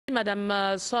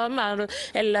Madame SOHAM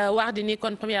Wardini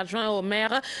kon première adjointe au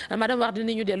maire Madame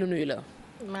Wardini ñu dellu nuyu la.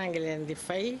 maa ngi leen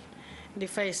di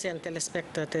fay seen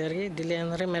téléspectateurs yi di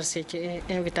leen remercier ci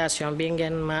invitation bi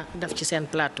ngeen ma def ci seen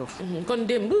plateau. kon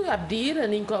démb ab diir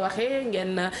ni ñu ko waxee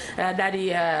ngeen daal di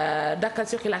dakkal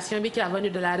circulation bi ci avenue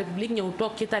de la République ñëw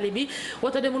toog ci tali bi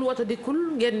woto demul woto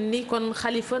dikkul ngeen ni kon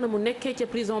Khalifa na mu nekkee ca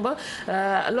prison ba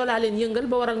loolaa leen yëngal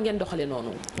ba waral ngeen doxale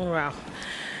noonu. waaw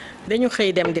dañu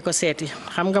xëy dem di ko seeti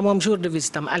xam nga moom jour de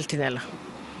visite am altine la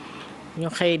ñu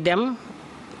xëy dem.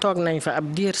 toog nañ fa ab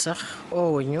diir sax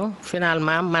oowuñu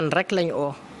finalement man rek lañu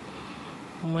oo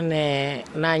mu ne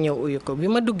naa ñëw uyu ko bi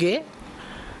ma duggee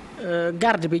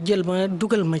garde bi jël ma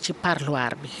dugal ma ci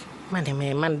parloir bi ma ne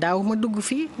mais man daaw ma dugg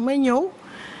fii ma ñëw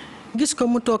gis ko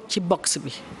mu toog ci box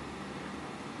bi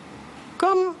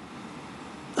comme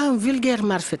un vulgaire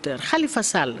malfaiteur. Khalifa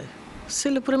Sall c'est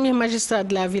le premier magistrat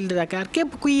de la ville de Dakar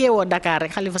képp ku yeewoo Dakar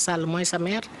rek Khalifa Sall mooy sa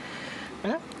maire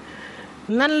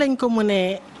nan lañ ko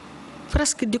mënee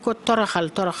presque di ko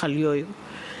toroxal yooyu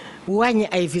wàññi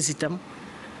ay visitam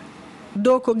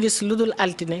doo ko gis lu dul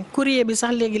altine courrier bi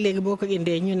sax léegi boo ko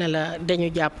indee ñu ne la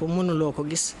dañu jàpp mënuloo ko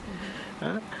gis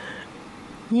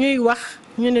ñuy wax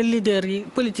ñu ne leader yi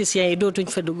politiciens yi dootuñ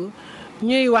fa dugg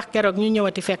ñuy wax keroog ñu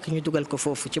ñëwati fekk ñu dugal ko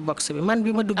foofu ci box bi man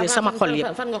bi ma duggee sama xol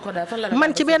yëpp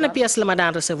man ci benn pièce la ma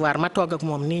daan recevoir ma toog ak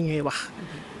moom nii ñuy wax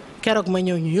keroog ma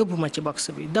ñëw ñu yóbbu ma ci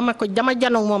box bi dama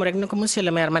janoog moom rek ne ko monsieur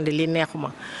le maire man de lii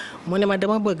neexuma mu ne ma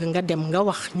dama bëgg nga dem nga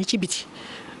wax ñi ci biti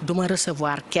duma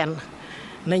recevoir kenn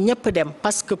na ñëpp dem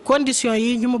parce que conditions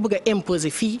yi ñu ma bëgg a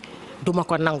imposer fii duma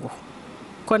ko nangu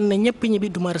kon na ñëpp ñi bi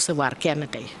duma recevoir kenn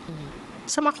tey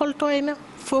sama xol tooy na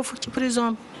foofu ci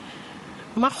prison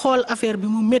bi ma xool affaire bi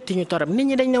mu métti ñu torop nit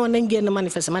ñi dañ ne woon nañ génn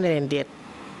manifester ma ne leen déet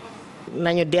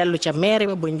nañu dellu ca mairie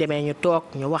ba buñ demee ñu toog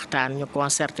ñu waxtaan ñu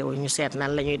concerté wu ñu seet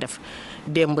nan la ñuy def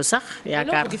démb sax.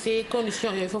 yaakaar loo gisee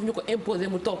conditions yooyu foofu ñu ko imposer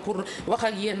mu toog pour wax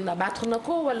ak yéen abattre na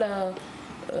ko wala.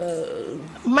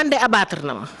 man de abattre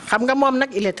na ma xam nga moom nag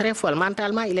il est très fort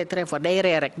mentalement il est très fort day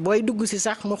ree rek booy dugg si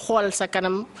sax mu xool sa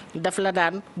kanam daf la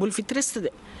daan bul fi triste de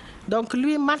donc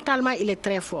lui mentalement il est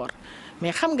très fort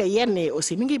mais xam nga yenn yi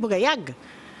aussi mi ngi bëgg a yàgg.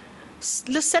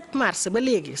 Le 7 mars ba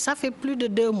léegi ça fait plus de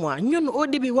 2 mois ñun au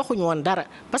début waxuñu woon dara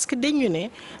parce que dañu ne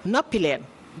noppi leen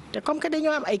te comme que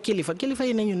dañoo am ay kilifa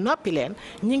yi nañu noppi leen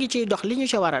ñi ngi ciy dox li ñu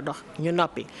ci war a dox ñu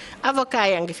noppi avocat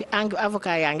yaa ngi fi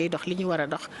avocat yaa ngi dox li ñu war a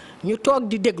dox ñu toog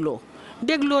di dégloo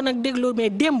mais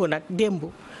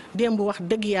démb wax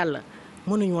dëgg yàlla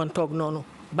mënuñu woon toog noonu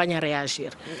bañ a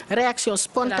réagir réaction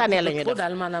spontanée la ñu def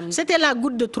c'était la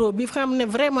goutte de trop bi xam ne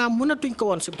vraiment mënatuñ ko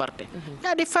woon supporter. Il y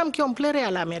a des femmes qui ont pleuré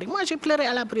à la mairie moi j'ai pleuré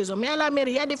à la prison mais à la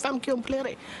mairie il y a des femmes qui ont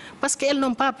pleuré parce que elles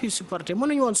n'ont pas pu supporter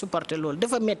mënuñu woon supporter loolu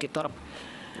dafa metti torop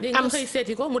am xëy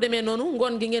seeti ko mu demee noonu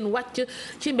ngoon gi ngeen wàcc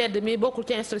ci mbedd mi bokkul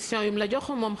ci instruction yu mu la jox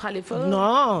moom Khalifa.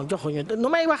 non joxuñu nu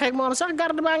may waxee ak moom sax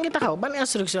garde baa ngi taxaw ban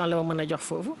instruction la ma mën a jox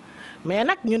foofu mais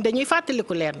nag ñun dañuy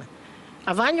fàttaliku leen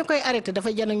avant ñu koy arrêté dafa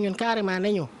jën ak ñun carrément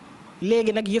nañu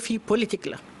léegi nag yëf yi politique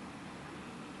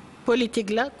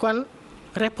la kon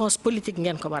réponse politique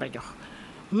ngeen ko war a jox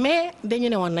mais dañu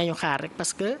ne woon nañu xaar rek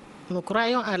parce que nous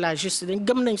croyons à la justice dañ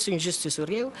gëm nañ suñu justice su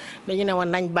réew dañu ne woon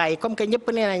nañ bàyyi comme que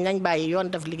ñëpp nee nañ bàyyi yoon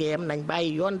def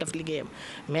liggéeyam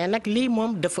mais nag lii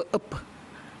moom dafa ëpp.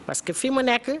 parce que fi mu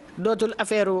nekk dootul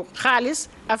affaire xaalis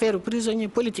affaire prisonnier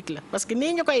politique la parce que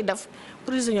nii ñu koy def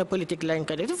prisonnier politique lañ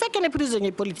ko def su fekkee ne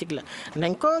prisonnier politique la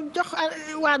nañ ko jox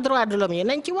waa droit de l'homme yi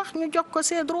nañ ci wax ñu jox ko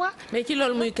ses droits. mais ci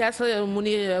loolu muy kaas mu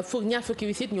ni ñaar fukki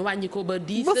wisit ñu wàññi ko ba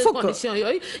 10. conditions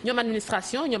yooyu ñoom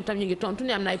administration ñoom tam ñu ngi tontu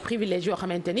ne am na ay privilèges yoo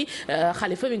xamante ni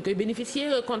Khalifa mi ngi koy bénéficier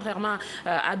contrairement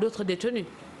à d'autres détenus.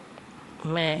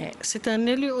 mais c'est un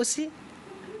élu aussi.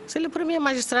 c'est le premier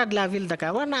magistrat de la ville de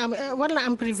Dakar war na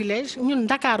am privilège ñun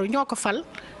Ndakaaru ñoo ko fal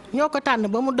ñoo ko tànn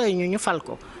ba mu doy ñu fal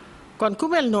ko kon ku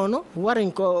mel noonu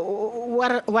waruñ ko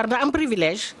war na am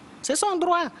privilège c'est son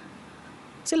droit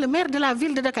c'est le maire de la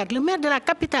ville de Dakar le maire de la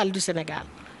capitale du Sénégal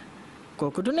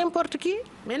kooku du n'importe qui.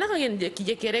 mais naka ngeen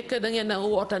jékki-jékki rek da ngeen a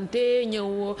wootante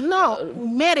ñëw. non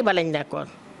mairie ba lañ nekkoon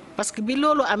parce que bi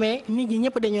loolu amee nit ñi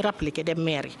ñëpp dañu rappliquer dem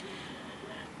mairie.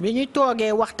 bi ñu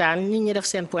toogee waxtaan nit ñi def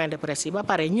seen point de presse yi ba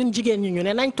pare ñun jigéen ñi ñu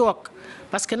ne nañ toog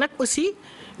parce que nag aussi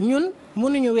ñun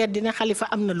mënuñu weddi ne Khalifa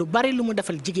am na lu bari lu mu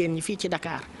defal jigéen ñi fii ci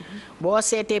Dakar boo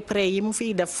seetee prêt yi mu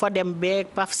fiy def Fodem beeg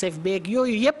Pafsef beeg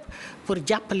yooyu yëpp pour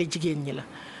jàppale jigéen ñi la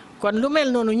kon lu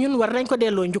mel noonu ñun war nañ ko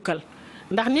delloo njukkal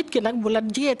ndax nit ki nag bu la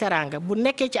jigee teraanga bu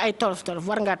nekkee ci ay tolof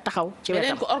war nga taxaw ci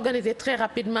wetam. ko organiser très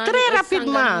rapidement.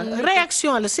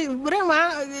 réaction la c'est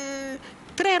vraiment.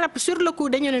 très rapide sur le coup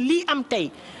dañu ne lii am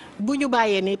tey bu ñu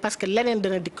bàyyee nii parce que leneen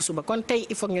dana dikk suba kon tey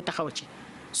il faut ñu taxaw ci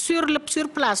sur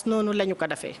place noonu la ñu ko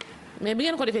defee. mais bi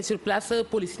ngeen ko defee sur place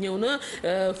police ñëw na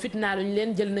fitnaaluñ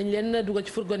leen jël nañ leen dugal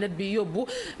ci fourgonnette bi yóbbu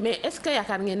mais est-ce que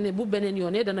yaakaar ngeen ne bu beneen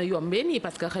yoonee dana yombee nii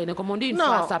parce que xëy na comme on dit une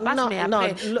fois ça passe mais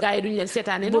après gars yi duñ leen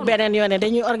seetaane noonu. bu beneen yoonee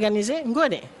dañuy organiser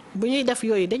ngoone bu ñuy def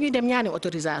yooyu dañuy dem ñaani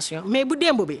autorisation mais bu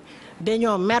démb bi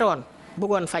dañoo meroon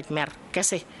bëggoon faj mer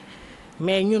kese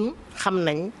mais ñun xam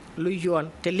nañ luy yoon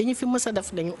te li ñu fi mës a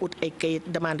def dañu ut ay kayit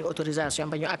demande autorisation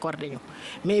ba ñu accordé ñu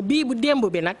mais bii bu démb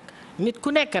bi nag nit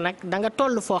ku nekk nag da nga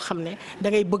toll foo xam ne da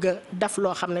ngay bëgg a def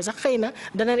loo xam ne sax xëy na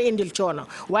dana la indil coono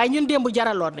waaye ñun démb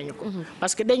jaraloon nañu ko.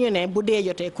 parce que dañu ne bu dee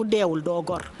jotee ku deewul doo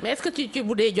gor. mais est-ce que ci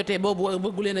bu dee jotee boobu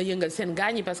bëggu leen a yëngal seen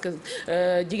gaañ yi parce que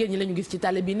jigéen ñi la ñu gis ci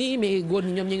télé bi nii mais góor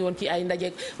ñi ñoom ñu ngi woon ci ay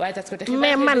ndaje waaye tas ko te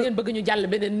xibaar ngeen bëgg ñu jàll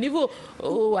beneen niveau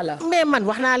voilà. mais man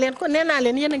wax naa leen ko nee naa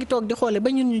leen yéen a ngi toog di xoole ba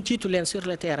ñun ñu jiitu leen sur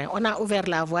le terrain on a ouvert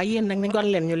la voie yéen nag ñu gon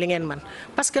leen ñu li ngeen man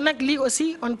parce que nag lii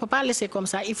aussi on ne peut pas laisser comme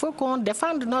ça il faut qu'on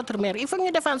défende notre mère il faut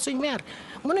ñu défendre suñu mère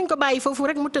mënuñ ko bàyyi foofu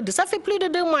rek mu tëdd ça fait plus de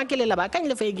 2 mois qu'il est là-bas kañ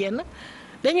la fay génn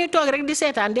dañuy toog rek di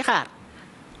seetaan di xaar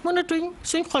mënatuñ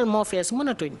suñ xol moo fees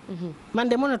mënatuñ. man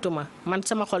de mënatuma man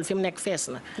sama xol fi mu nekk fees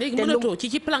na. léegi mënatoo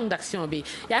ci plan d'action bi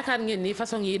yaakaar ngeen ni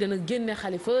façon yi dana génne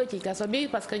Khalifa ci kaso bi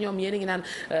parce que ñoom yéen a ngi naan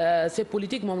c'est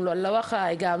politique moom loolu la wax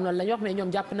ay gaam loolu la ñu wax mais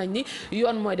ñoom jàpp nañ ni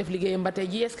yoon mooy def liggéeyam ba tey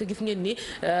ji est-ce que gis ngeen ni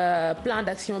plan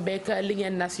d'action beeg li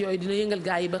ngeen nas yooyu dina yëngal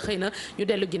gaa yi ba xëy na ñu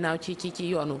dellu ginnaaw ci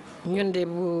yoonu. ñun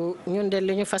de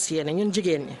li ñu fas yéene ñun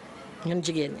jigéen ñi.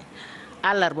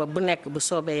 àllarba bu nekk bu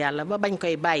soobee yàlla ba bañ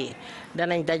koy bàyyi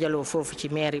danañ dajaloo foofu ci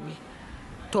mairie bi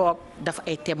toog dafa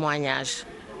ay témoignages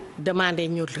demander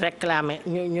ñu réclamer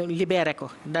ñu libérer ko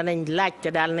danañ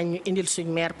laajte daal nañ ñu indil suñ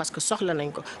maire parce que soxla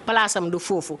nañ ko palaasam du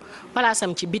foofu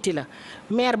palaasam ci biti la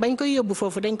maire bañ koy yóbbu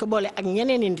foofu dañ ko boole ak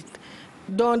ñeneen i nit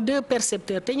dont 2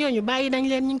 percepteurs te ñooñu bàyyi nañ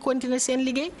leen ñu ngi continuer seen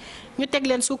liggéey ñu teg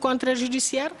leen sous contrôle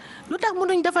judiciaire lu tax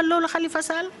mënuñ defal loolu Khalifa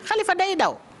Sall Khalifa day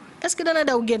daw. est-ce que dana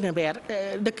daw génn beer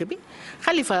dëkk bi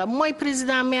Khalifa mooy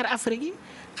président maire Afrique yi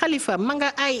Khalifa ma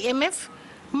nga IMF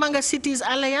ma nga Cities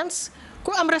Alliance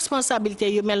ku am responsabilité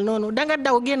yu mel noonu da nga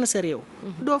daw génn sa réew.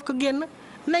 doo ko génn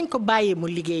nañ ko bàyyi mu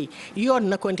liggéey yoon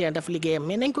na continuer daf liggéeyam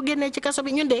mais nañ ko génnee ci kaso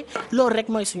bi ñun de loolu rek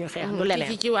mooy suñu xeex. du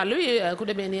leneen ci wàllu ku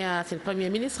demee ni seen premier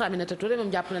ministre Aminata Touré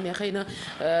moom jàpp na ne xëy na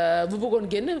bu bëggoon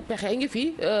génn pexe ngi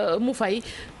fi mu fay.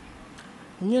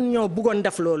 ñun ñoo bëggoon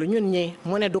def loolu ñun ñi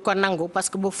mu ne du ko nangu parce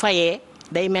que bu fayee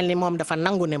day mel ni moom dafa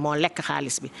nangu ne moo lekk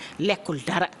xaalis bi lekkul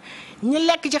dara ñi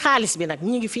lekk ci xaalis bi nag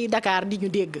ñi ngi fii Dakar di ñu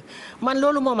dégg man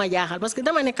loolu moo ma jaaxal parce que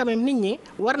dama ne quand même nit ñi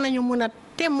war nañu mun a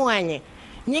témoigner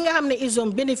ñi nga xam ne ils ont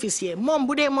bénéficié moom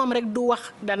bu dee moom rek du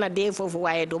wax dana dee foofu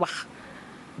waaye du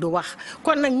wax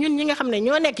kon nag ñun ñi nga xam ne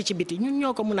ñoo nekk ci biti ñun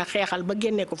ñoo ko mun a xeexal ba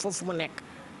génnee ko foofu mu nekk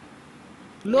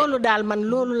loolu daal man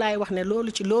loolu laay wax ne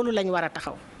loolu ci loolu lañ war a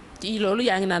taxaw. ci loolu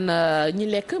yaa ngi naan ñi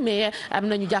lekk mais am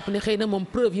nañu jàpp ne xëy na moom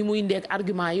preuve yi muy indi ak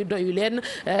argument yi doyu leen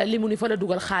li mu ni fa la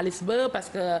dugal xaalis ba parce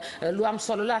que lu am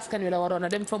solo la askan wi la waroon a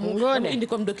dem fa mu indi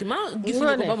comme document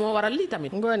gisuñu ko ba moo waral lii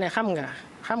tamit ngoone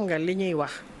xam nga li ñuy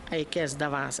wax ay caisse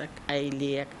d'avance ak ay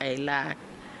lii ak ay laa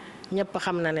ñëpp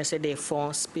xam na ne c'est des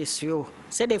fonds spéciaux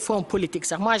c'est des fonds politiques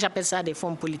sax moi j'appelle ça des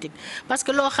fonds politiques parce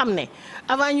que loo xam ne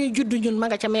avant ñuy judd ñun ma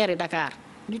nga ca mairie Dakar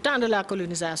du temps de la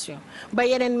colonisation ba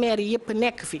yeneen maire yëpp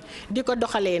nekk fi di ko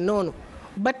doxalee noonu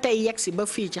ba tey yegg si ba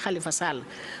fii ci Khalifa Sall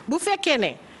bu fekkee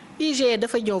ne IGE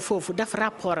dafa ñëw foofu def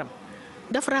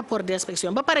rapport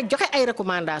d'inspection ba pare joxe ay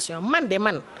recommandations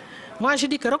man moi je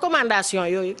dis que recommandation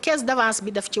yooyu caisse d'avance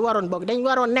bi daf ci waroon bokk dañ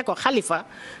waroon ne ko Khalifa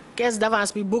caisse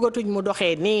d'avance bi bëggatuñ mu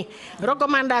doxee nii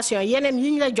recommandation yeneen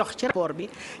yi ñu la jox ci rapport bi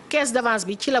caisse d'avance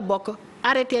bi ci la bokk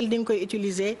arrêteel di nga koy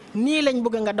utiliser nii lañ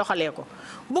bëgg nga doxalee ko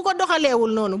bu ko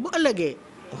doxaleewul noonu bu ëllëgee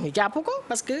ñu jàpp ko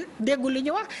parce que déggul li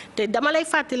ñu wax te dama lay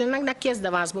fàttali nag caisse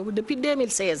d'avance boobu depuis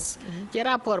 2016 ci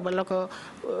rapport ba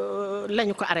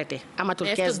lañu ko arrêté amatul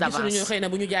caisse d'avance. est-ce que gisuñu xëy na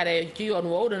bu ñu jaaree ci yoon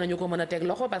woowu danañu ko mën a teg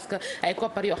loxo parce que ay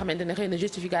koppar yoo xamante ne xëy na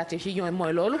justificatif yi ñooy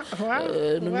mooy loolu.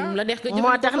 waaw la neex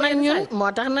moo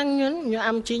tax nag ñun ñu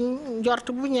am ci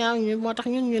njort bu ñaaw moo tax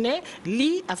ñun ñu ne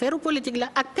lii affaire politique la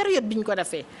ak période bi ñu ko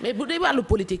defee. mais bu dee wàllu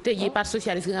politique tey jii parti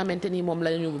socialiste nga xamante ni moom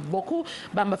la ñu bokk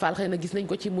Bamba Fall xëy na gis nañ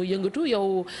ko ci muy yëngatu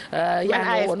yow. yaa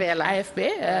nga woon AFP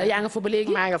yaa nga fa ba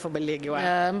léegi. maa nga fa ba léegi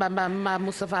waaw. Mbaa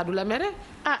Moustapha du la mere.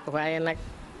 waaye nag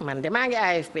man de maa ngi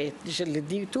AFP je le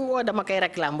dis tout haut dama koy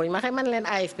réclame bu ñu ma waxee man leen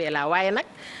AFP la waaye nag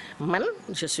man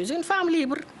je suis une femme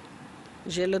libre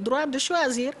j'ai le droit de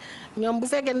choisir ñoom bu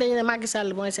fekkee dañu ne Macky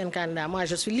Sall mooy seen candidat moi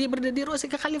je suis libre de dire aussi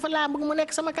que Khalifa laa bëgg mu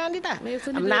nekk sama candidat.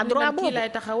 am naa droit boobu kii lay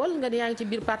taxawal nga yaa ngi ci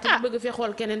biir parti bi bëgg fee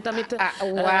xool keneen tamit.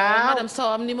 madame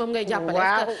Soham ni moom ngay jàppale.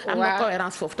 am na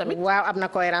cohérence foofu tamit. waaw am na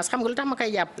cohérence xam nga lu tax ma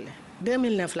koy jàppale.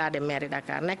 2009 laa dem mairie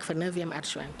Dakar nekk fa 9e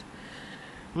adjointe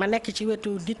ma nekk ci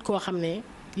wetu nit koo xam ne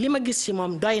li ma gis ci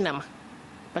moom doy na ma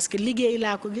parce que liggéey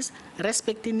laa ko gis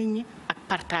respecter nit ñi ak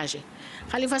partager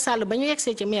Khalifa Sall ba ñu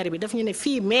yegsee ci mairie bi daf ñu ne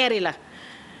fii mairie la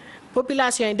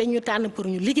population yi dañu tànn pour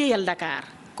ñu liggéeyal Dakar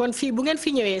kon fii bu ngeen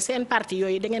fi ñëwee seen parti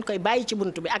yooyu da ngeen koy bàyyi ci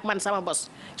bunt bi ak man sama bos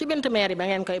ci buntu mairie ba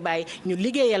ngeen koy bàyyi ñu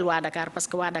liggéeyal waa Dakar parce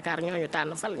que waa Dakar ñooñu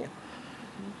tànn fal ñu.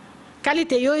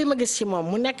 qualité yooyu ma gis ci moom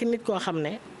mu nekk nit koo xam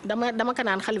ne dama ko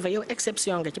naan Khalifa yow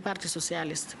exception nga ci parti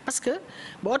socialiste parce que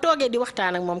boo toogee di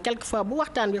waxtaan ak moom quelquefois bu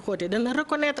waxtaan bi xóotee dana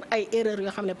reconnaître ay erreurs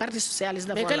yoo xam ne parti socialiste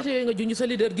dafa mais qualité yooyu nga junj sa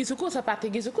leader gisu ko sa parti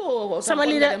gisu ko. sama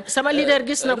leader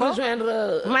gis na ko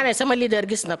ma ne sama leader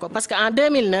gis na ko parce que en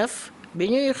 2009 bi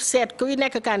ñuy seet kuy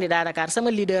nekk candidat Dakar sama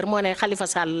leader moo ne Khalifa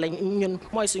Sall la ñun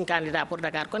mooy suñ candidat pour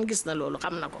Dakar kon gis na loolu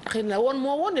xam na ko. xëy na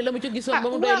moo woon ne la mu ci gisoon ba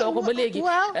mu doyloo ko ba léegi.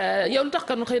 yow lu tax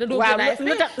kan xëy na doo gën a AFP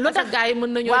lu tax gars yi mën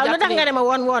nañoo jàpp lu tax nga ne ma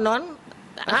woonoon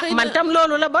man tam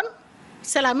loolu la bon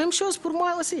c'est la même chose pour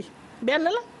moi aussi benn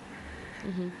la.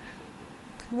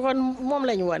 woon moom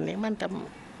la ñu woon ni man tam.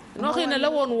 noo xëy na la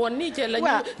woon nii ci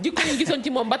lañu jikko ñu gisoon ci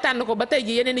moom ba tànn ko ba tey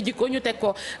ji yeneen i jikko ñu teg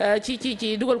ko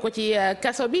ci dugal ko ci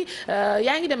kaso bi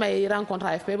yaa ngi dem ay rencontre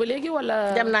AFP ba léegi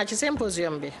wala. dem naa ci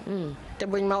symposium bi. te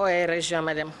buñ ma ooyee région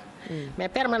ma dem. mais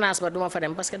permanence ba duma fa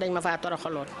dem parce que dañ ma faa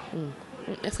toroxaloon.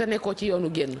 est-ce que nekkoo ci yoonu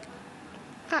génn.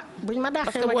 buñ ma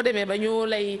daaxee parce que boo demee ba ñu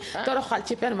lay toroxal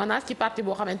ci permanence ci parti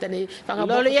boo xamante ni. fa nga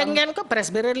loolu yëg ngeen ko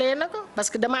presse bi relayé na ko parce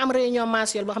que dama am réunion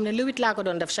mensuelle boo xam ne le 8 laa ko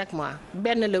doon def chaque mois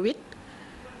benn le 8.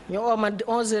 ñu oo ma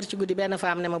 11h ci guddi benn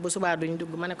femme ne ma bu subaa duñ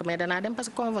dugg ma ne ko mais danaa dem parce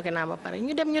que convoqué naa ba pare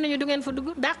ñu dem ñu ne ñu du ngeen fa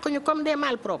dugg dàq ñu comme des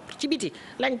malpropres ci biti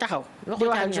lañ taxaw. di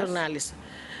wax ak journaliste.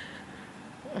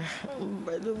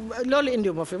 loolu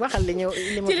indiw ma fi waxal li ñu.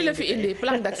 ci li la fi indi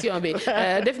plan d'action bi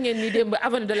def ngeen ni démb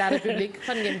avenue de la République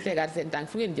fan ngeen tegaat seen tànk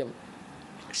fu ngeen jëm.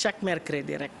 chaque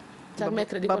mercredi rek. chaque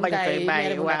mercredi ba kon bañ gars koy yi bàyyi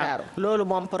maire bu waaw Ndakaaru. loolu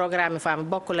moom programme femme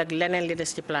bokkul ak leneen li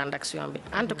des ci plan d'action bi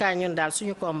en tout cas ñun daal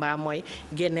suñu combat mooy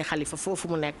génne Khalifa foofu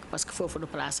mu nekk parce que foofu du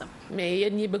place am. mais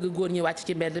yéen ñi bëgg góor ñi wàcc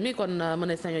ci mbedd mi kon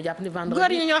mën nañu jàpp ni vendredi. góor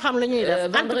ñi ñoo xam la ñuy def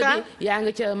en tout cas vendredi yaa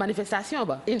nga ca manifestation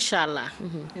ba. incha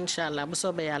allah bu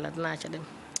soobee yàlla dinaa ca dem.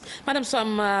 madame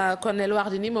Soham Colonel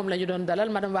Wardini moom la ñu doon dalal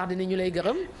madame Wardini ñu lay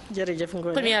gërëm. jërëjëf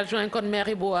Ngoné premier adjoint kon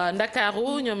mairie bu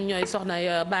Ndakaaru ñoom ñooy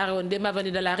soxna baare woon dem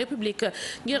avenue de la République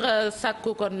ngir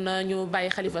sàkku kon ñu bàyyi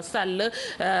Khalifa Sall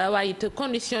waaye it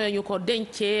conditions yi ñu ko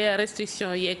dencee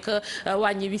restriction yeeg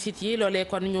wàññi visite yi loolee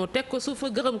kon ñu teg ko suuf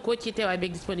gërëm ko ci teewaay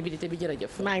beeg disponibilité bi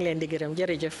jërëjëf. maa ngi leen di gërëm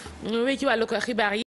jërëjëf. wéy ci wàllu ko xibaar yi.